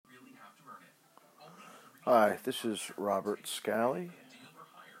Hi, this is Robert Scally.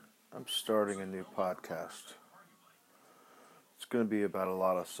 I'm starting a new podcast. It's going to be about a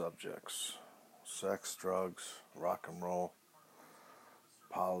lot of subjects: sex, drugs, rock and roll,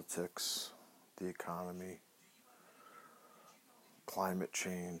 politics, the economy, climate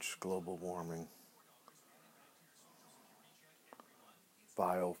change, global warming,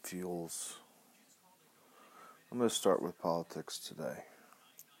 biofuels. I'm going to start with politics today.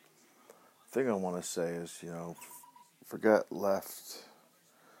 The thing I want to say is, forget left,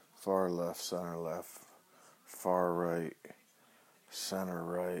 center left, far right, center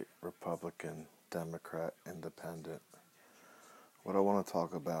right, Republican, Democrat, Independent. What I want to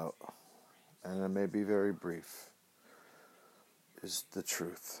talk about, and it may be very brief, is the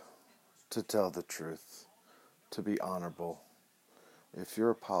truth. To tell the truth. To be honorable. If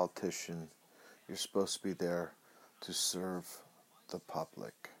you're a politician, you're supposed to be there to serve the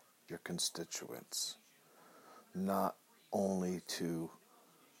public, your constituents, not only to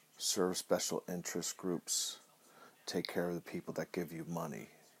serve special interest groups, take care of the people that give you money,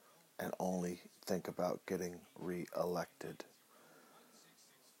 and only think about getting re-elected.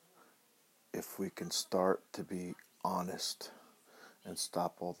 If we can start to be honest and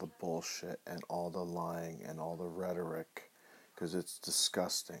stop all the bullshit and all the lying and all the rhetoric, because it's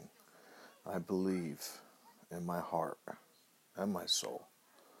disgusting. I believe in my heart and my soul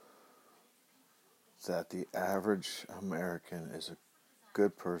that the average American is a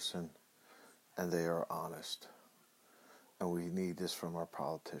good person and they are honest. And we need this from our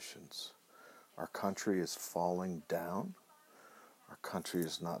politicians. Our country is falling down. Our country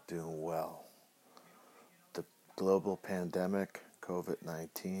is not doing well. The global pandemic,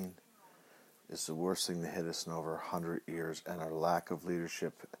 COVID-19, is the worst thing to hit us in over 100 years, and our lack of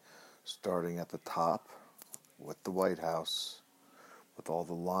leadership, starting at the top with the White House, with all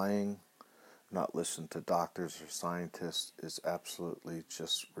the lying, not listening to doctors or scientists, is absolutely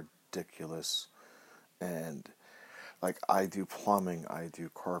just ridiculous. And like, I do plumbing, I do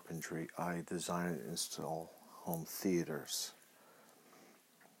carpentry, I design and install home theaters.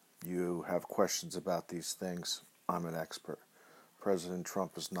 You have questions about these things, I'm an expert. President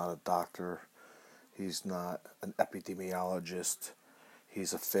Trump is not a doctor. He's not an epidemiologist.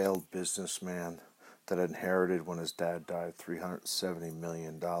 He's a failed businessman that inherited, when his dad died, $370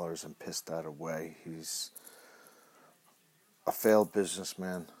 million and pissed that away. He's a failed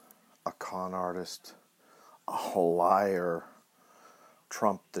businessman, a con artist, a liar,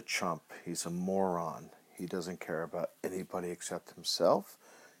 Trump the chump. He's a moron. He doesn't care about anybody except himself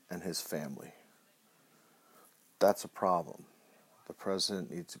and his family. That's a problem. The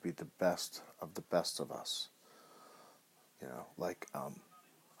president needs to be the best of us.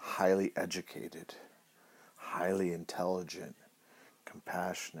 Highly educated, highly intelligent,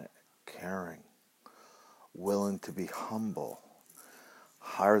 compassionate, caring, willing to be humble.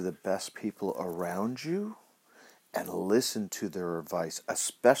 Hire the best people around you and listen to their advice,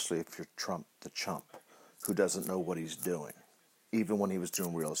 especially if you're Trump the chump, who doesn't know what he's doing. Even when he was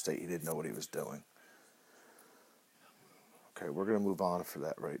doing real estate, he didn't know what he was doing. Okay, we're going to move on for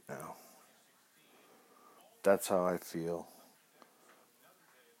that right now. That's how I feel.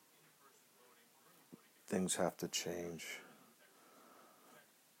 Things have to change.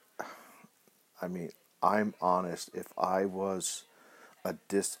 I mean, I'm honest. If I was a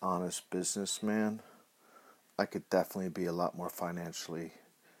dishonest businessman, I could definitely be a lot more financially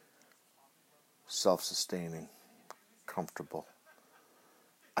self-sustaining, comfortable.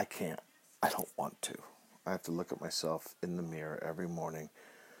 I can't. I don't want to. I have to look at myself in the mirror every morning,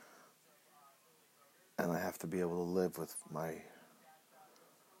 and I have to be able to live with my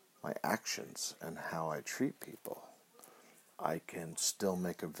actions and how I treat people. I can still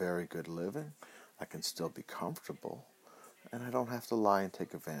make a very good living. I can still be comfortable, and I don't have to lie and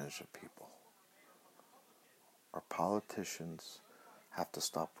take advantage of people. Our politicians have to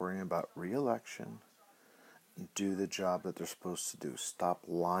stop worrying about re-election and do the job that they're supposed to do. Stop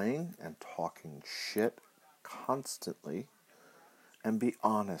lying and talking shit constantly and be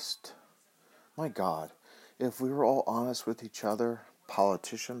honest. My God, if we were all honest with each other,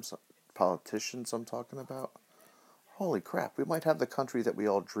 politicians I'm talking about, holy crap, we might have the country that we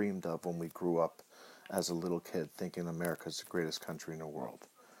all dreamed of when we grew up as a little kid, thinking America's the greatest country in the world.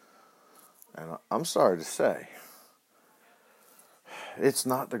 And I'm sorry to say, it's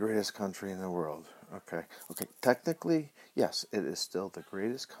not the greatest country in the world. Okay. Technically, yes, it is still the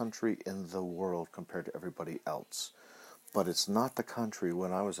greatest country in the world compared to everybody else. But it's not the country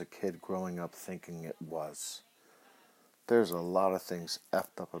when I was a kid growing up thinking it was. There's a lot of things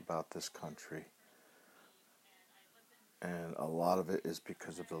effed up about this country. And a lot of it is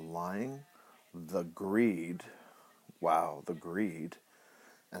because of the lying, the greed, wow, the greed,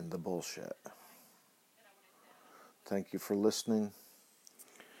 and the bullshit. Thank you for listening.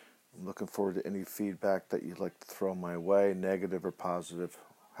 I'm looking forward to any feedback that you'd like to throw my way, negative or positive,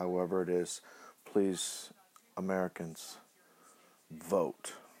 however it is. Please, Americans,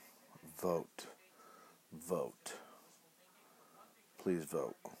 vote, vote, vote. Please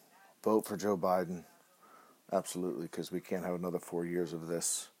vote. Vote for Joe Biden. Absolutely, because we can't have another 4 years of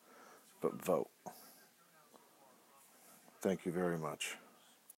this. But vote. Thank you very much.